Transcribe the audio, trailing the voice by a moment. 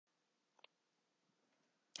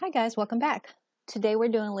Hi guys, welcome back. Today we're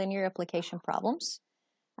doing linear application problems.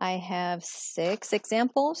 I have 6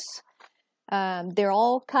 examples. They're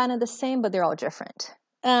all kind of the same, but they're all different.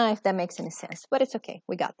 If that makes any sense, but it's okay.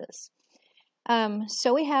 We got this.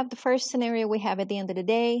 So we have the first scenario we have at the end of the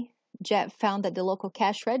day. Jet found that the local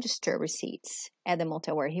cash register receipts at the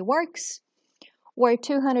motel where he works were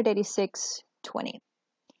 $286.20.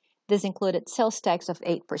 This included sales tax of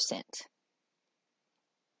 8%.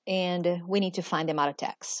 And we need to find the amount of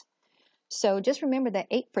tax. So just remember that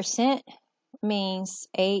 8% means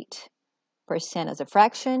 8% as a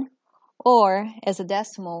fraction, or as a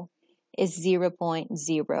decimal is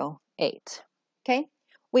 0.08. Okay?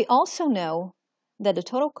 We also know that the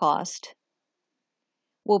total cost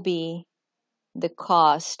will be the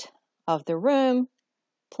cost of the room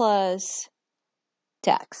plus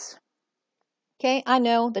tax. Okay, I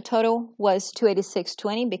know the total was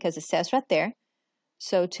 $286.20 because it says right there.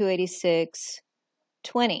 So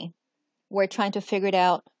 $286.20. We're trying to figure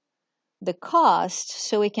out the cost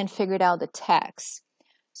so we can figure out the tax.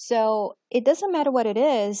 So it doesn't matter what it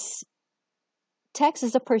is. Tax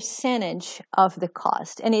is a percentage of the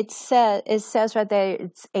cost, and it says right there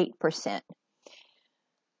it's 8%.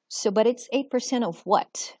 So, but it's 8% of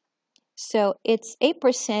what? So it's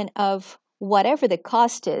 8% of whatever the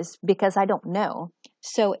cost is, because I don't know.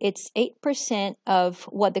 So it's 8% of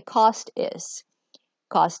what the cost is.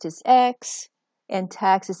 Cost is X, and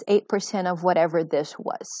tax is 8% of whatever this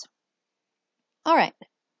was. All right,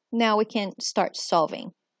 now we can start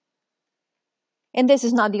solving. And this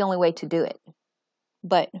is not the only way to do it,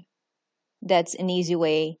 but that's an easy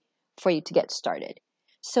way for you to get started.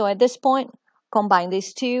 So at this point, combine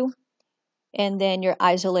these two, and then you're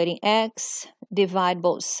isolating X, divide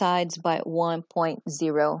both sides by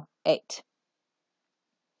 1.08.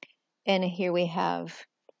 And here we have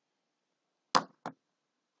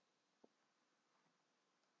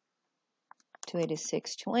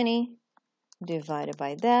 $286.20 divided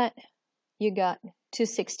by that. You got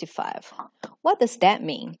 $265. What does that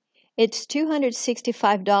mean? It's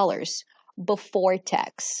 $265 before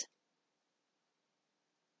tax.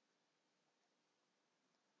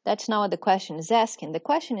 That's not what the question is asking. The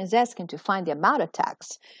question is asking to find the amount of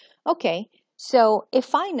tax. Okay, so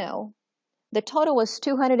if I know the total was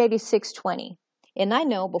 $286.20, and I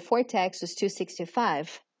know before tax was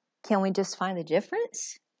 $265, can we just find the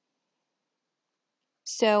difference?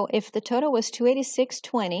 So if the total was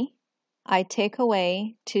 $286.20, I take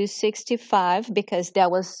away $265 because that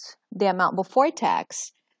was the amount before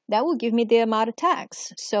tax. That will give me the amount of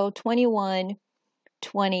tax. So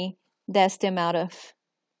 $21.20, that's the amount of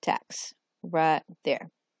tax right there.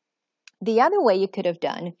 The other way you could have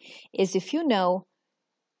done is if you know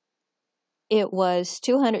it was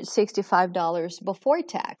 $265 before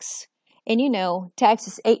tax, and you know tax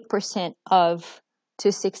is 8% of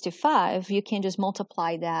 $265, you can just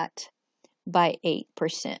multiply that by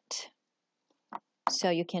 8%. So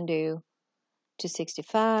you can do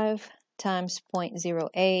 265 times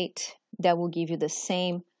 0.08. That will give you the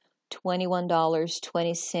same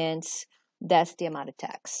 $21.20. That's the amount of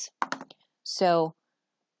tax. So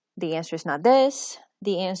the answer is not this.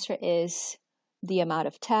 The answer is the amount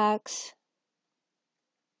of tax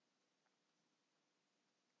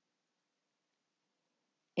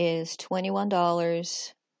is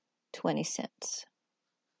 $21.20.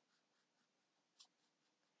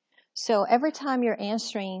 So every time you're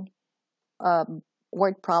answering a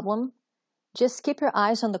word problem, just keep your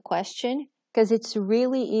eyes on the question, because it's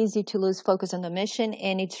really easy to lose focus on the mission,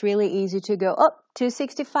 and it's really easy to go, oh,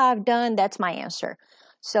 265 done, that's my answer.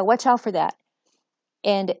 So watch out for that.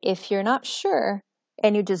 And if you're not sure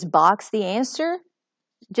and you just box the answer,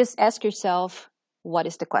 just ask yourself, what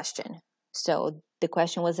is the question? So the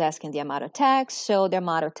question was asking the amount of tax, so the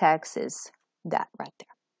amount of tax is that right there.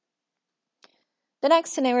 The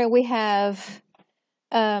next scenario we have,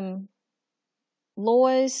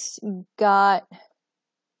 Lois got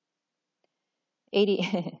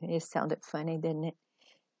 80, it sounded funny, didn't it?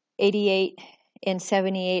 88 and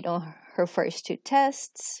 78 on her first 2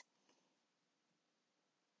 tests.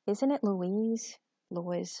 Isn't it Louise?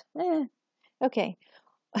 Lois. Okay.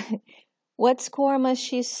 What score must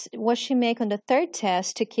she make on the 3rd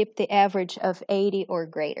test to keep the average of 80 or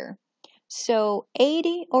greater? So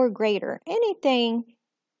 80 or greater, anything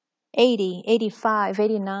 80, 85,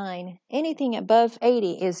 89, anything above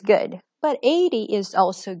 80 is good, but 80 is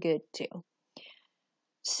also good too.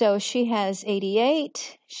 So she has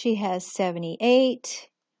 88, she has 78.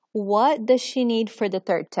 What does she need for the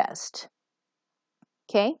 3rd test?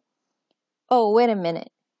 Okay. Oh, wait a minute.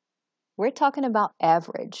 We're talking about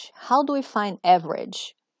average. How do we find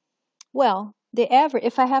average? Well, the average,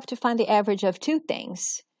 if I have to find the average of 2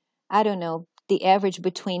 things, I don't know, the average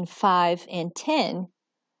between 5 and 10,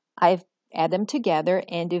 I add them together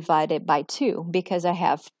and divide it by 2 because I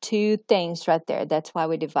have 2 things right there. That's why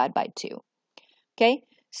we divide by 2. Okay,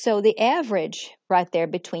 so the average right there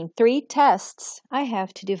between 3 tests, I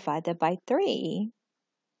have to divide that by 3.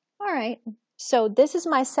 All right, so this is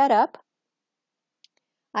my setup.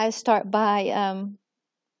 I start by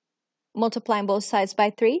multiplying both sides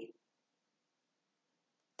by 3.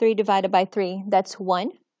 3 divided by 3, that's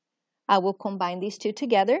 1. I will combine these two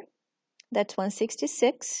together. That's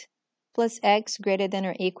 166 plus x greater than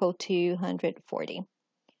or equal to 140.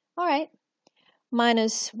 All right,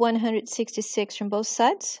 minus 166 from both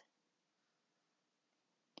sides.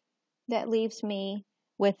 That leaves me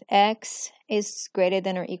with x is greater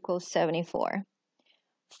than or equal to 74.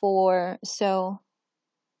 So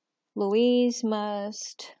Louise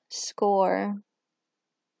must score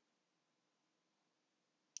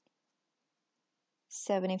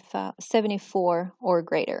 74 or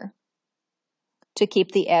greater to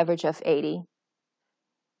keep the average of 80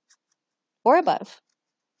 or above.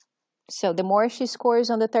 So the more she scores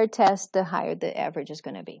on the third test, the higher the average is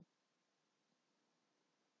going to be.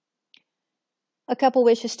 A couple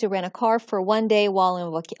wishes to rent a car for 1 day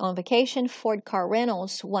while on vacation. Ford Car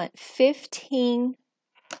Rentals want $15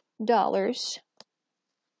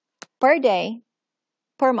 per day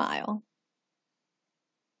per mile.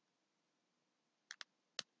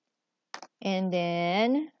 And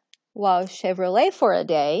then while Chevrolet for a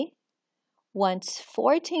day wants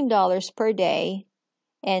 $14 per day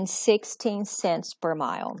and 16 cents per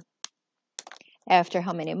mile. After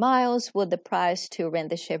how many miles would the price to rent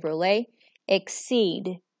the Chevrolet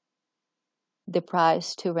exceed the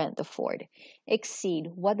price to rent the Ford? Exceed,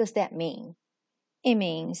 what does that mean? It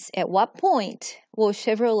means at what point will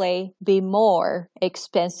Chevrolet be more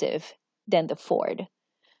expensive than the Ford?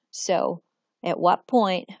 So at what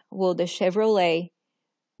point will the Chevrolet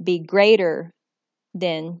be greater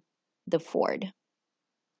than the Ford?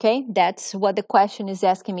 Okay, that's what the question is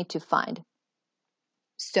asking me to find.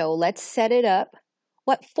 So let's set it up.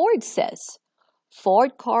 What Ford says.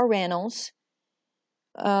 Ford Car Rentals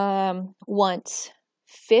wants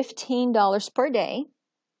 $15 per day,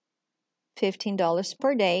 $15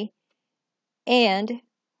 per day, and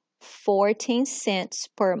 14 cents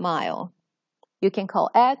per mile. You can call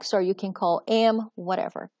X or you can call M,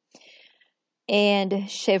 whatever. And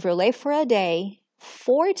Chevrolet for a day,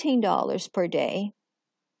 $14 per day,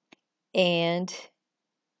 and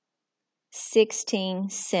 16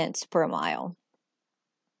 cents per mile.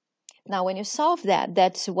 Now, when you solve that,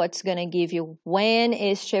 that's what's going to give you when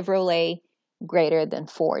is Chevrolet greater than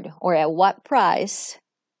Ford, or at what price,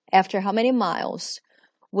 after how many miles,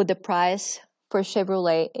 would the price for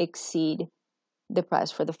Chevrolet exceed the price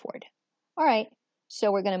for the Ford. All right,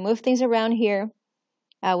 so we're going to move things around here.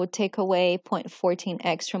 I would take away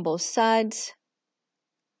 0.14x from both sides,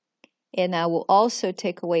 and I will also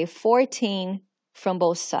take away 14 from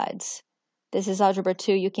both sides. This is algebra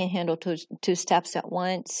 2. You can handle two steps at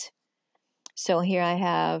once. So here I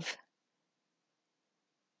have,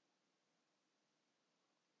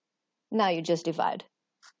 now you just divide.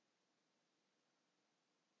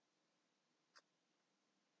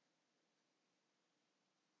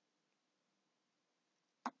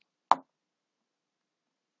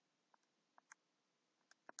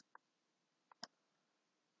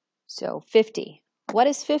 So 50. What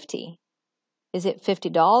is 50? Is it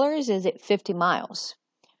 $50? Is it 50 miles?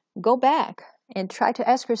 Go back and try to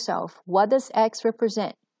ask yourself, what does X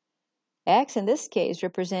represent? X in this case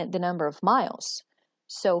represent the number of miles.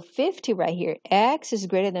 So 50 right here, X is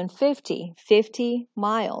greater than 50, 50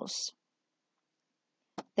 miles.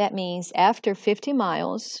 That means after 50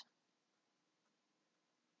 miles,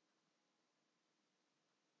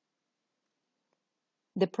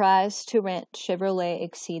 the price to rent Chevrolet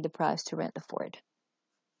exceed the price to rent the Ford.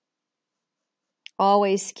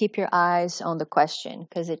 Always keep your eyes on the question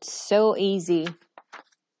because it's so easy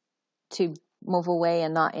to move away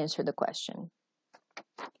and not answer the question.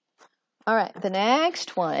 All right, the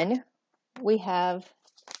next one, we have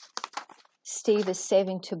Steve is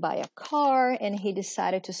saving to buy a car, and he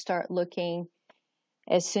decided to start looking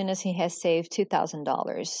as soon as he has saved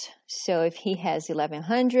 $2,000. So if he has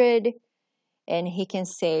 $1,100 and he can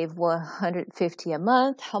save $150 a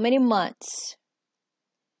month, how many months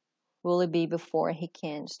will it be before he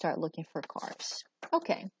can start looking for cars?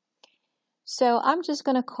 Okay, so I'm just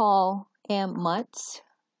going to call M months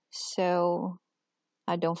so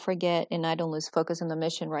I don't forget and I don't lose focus on the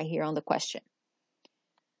mission right here on the question.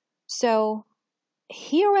 So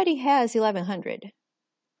he already has $1,100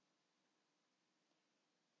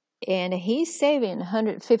 and he's saving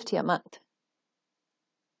 $150 a month.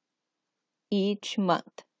 each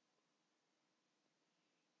month.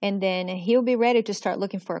 And then he'll be ready to start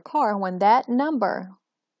looking for a car when that number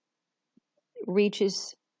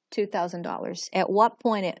reaches $2,000. At what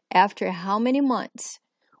point, after how many months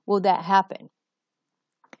will that happen?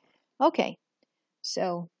 Okay,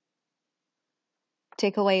 so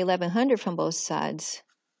take away 1,100 from both sides.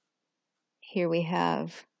 Here we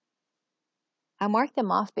have, I marked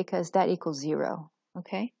them off because that equals 0,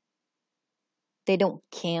 okay? They don't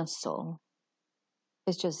cancel.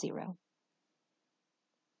 It's just 0.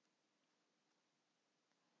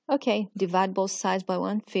 Okay, divide both sides by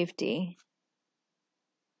 150.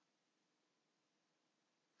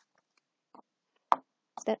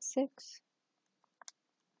 Is that 6?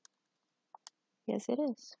 Yes, it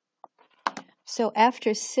is. So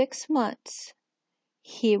after 6 months,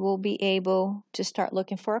 he will be able to start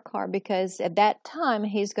looking for a car because at that time,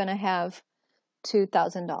 he's going to have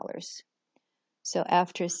 $2,000. So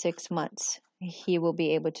after 6 months, he will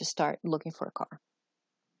be able to start looking for a car.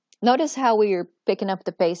 Notice how we are picking up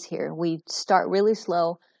the pace here. We start really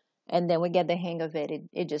slow, and then we get the hang of it.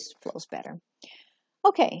 It just flows better.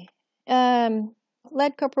 Okay.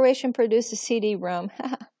 LED Corporation produced a CD-ROM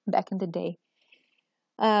back in the day.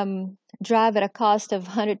 Drive at a cost of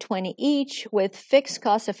 $120 each with fixed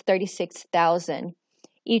cost of $36,000.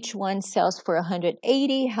 Each one sells for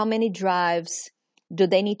 $180. How many drives do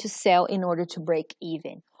they need to sell in order to break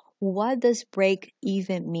even? What does break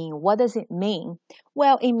even mean? What does it mean?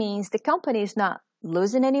 Well, it means the company is not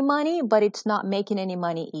losing any money, but it's not making any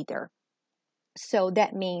money either. So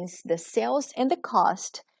that means the sales and the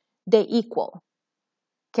cost, they equal.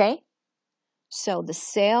 Okay? So the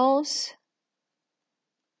sales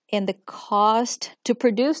and the cost to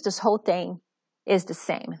produce this whole thing is the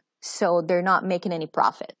same. So they're not making any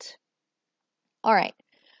profit. All right.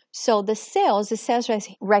 So the sales, it says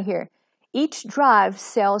right here, each drive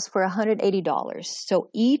sells for $180. So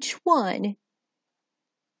each one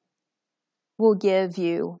will give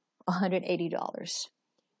you $180.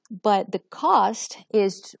 But the cost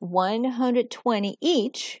is $120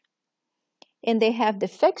 each, and they have the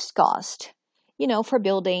fixed cost, for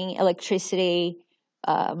building, electricity,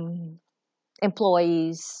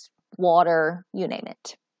 employees, water, you name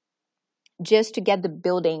it. Just to get the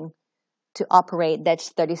building to operate,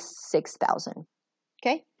 that's $36,000.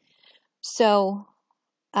 Okay? So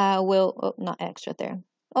not X right there.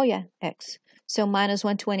 Oh yeah, X. So minus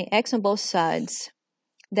 120, X on both sides.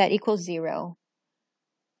 That equals 0.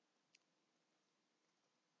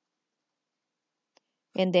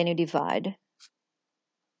 And then you divide.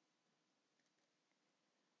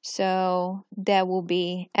 So that will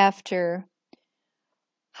be after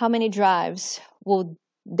how many drives will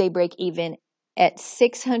they break even? At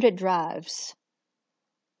 600 drives,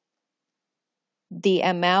 the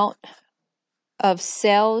amount of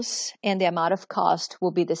sales and the amount of cost will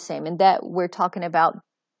be the same. And that we're talking about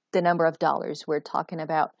the number of dollars. We're talking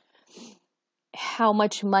about how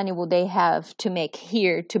much money will they have to make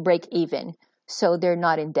here to break even so they're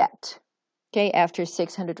not in debt. Okay, after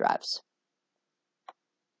 600 drives.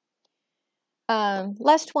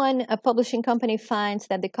 Last one, a publishing company finds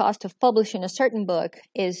that the cost of publishing a certain book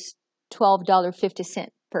is $12.50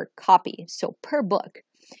 per copy, so per book.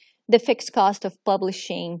 The fixed cost of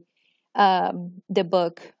publishing the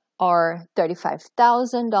book are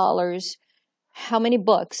 $35,000. How many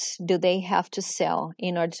books do they have to sell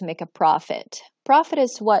in order to make a profit? Profit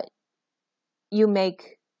is what you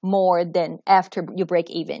make more than after you break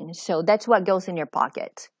even. So that's what goes in your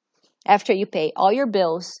pocket. After you pay all your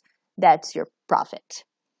bills, that's your profit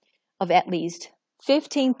of at least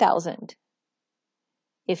 $15,000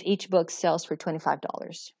 if each book sells for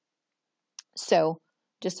 $25. So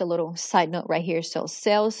just a little side note right here. So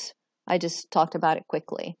sales, I just talked about it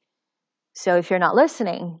quickly. So if you're not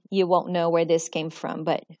listening, you won't know where this came from,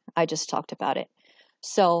 but I just talked about it.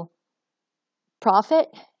 So profit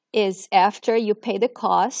is after you pay the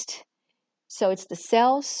cost. So it's the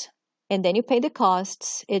sales, and then you pay the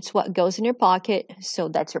costs. It's what goes in your pocket, so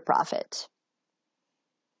that's your profit.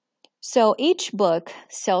 So each book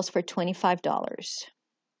sells for $25.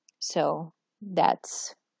 So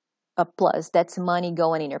that's a plus. That's money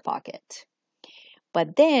going in your pocket.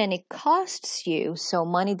 But then it costs you, so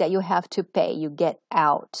money that you have to pay, you get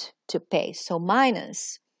out to pay. So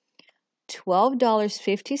minus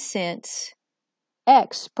 $12.50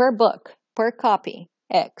 X per book, per copy,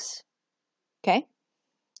 X. Okay?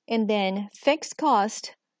 And then fixed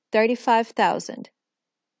cost, $35,000.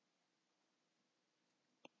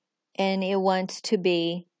 And it wants to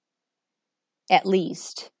be at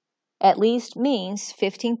least. At least means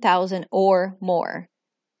 $15,000 or more. .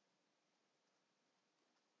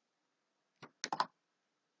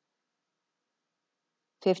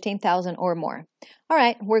 15,000 or more. All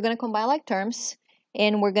right, we're going to combine like terms,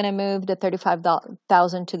 and we're going to move the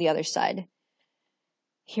 35,000 to the other side.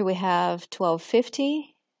 Here we have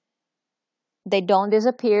 1250. They don't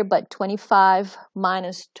disappear, but 25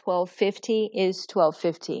 minus 1250 is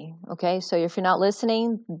 1250. Okay, so if you're not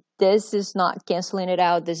listening, this is not canceling it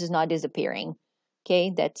out. This is not disappearing.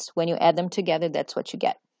 Okay, that's when you add them together, that's what you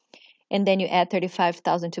get. And then you add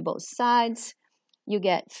 35,000 to both sides, you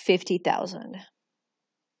get 50,000.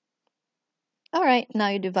 All right, now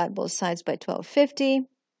you divide both sides by 1250.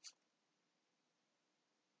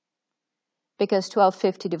 Because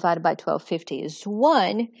 1250 divided by 1250 is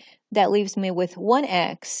 1, that leaves me with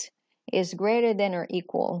 1x is greater than or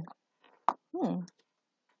equal.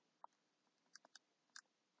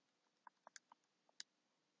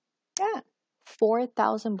 Yeah,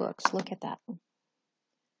 4,000 books. Look at that.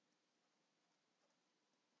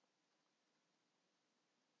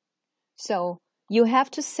 So you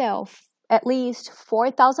have to sell at least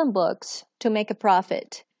 4,000 books to make a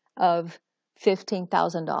profit of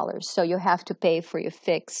 $15,000. So you have to pay for your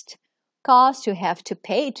fixed cost. You have to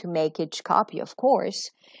pay to make each copy, of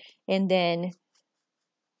course. And then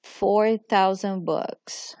 4,000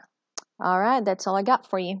 books. All right, that's all I got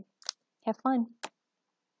for you. Have fun.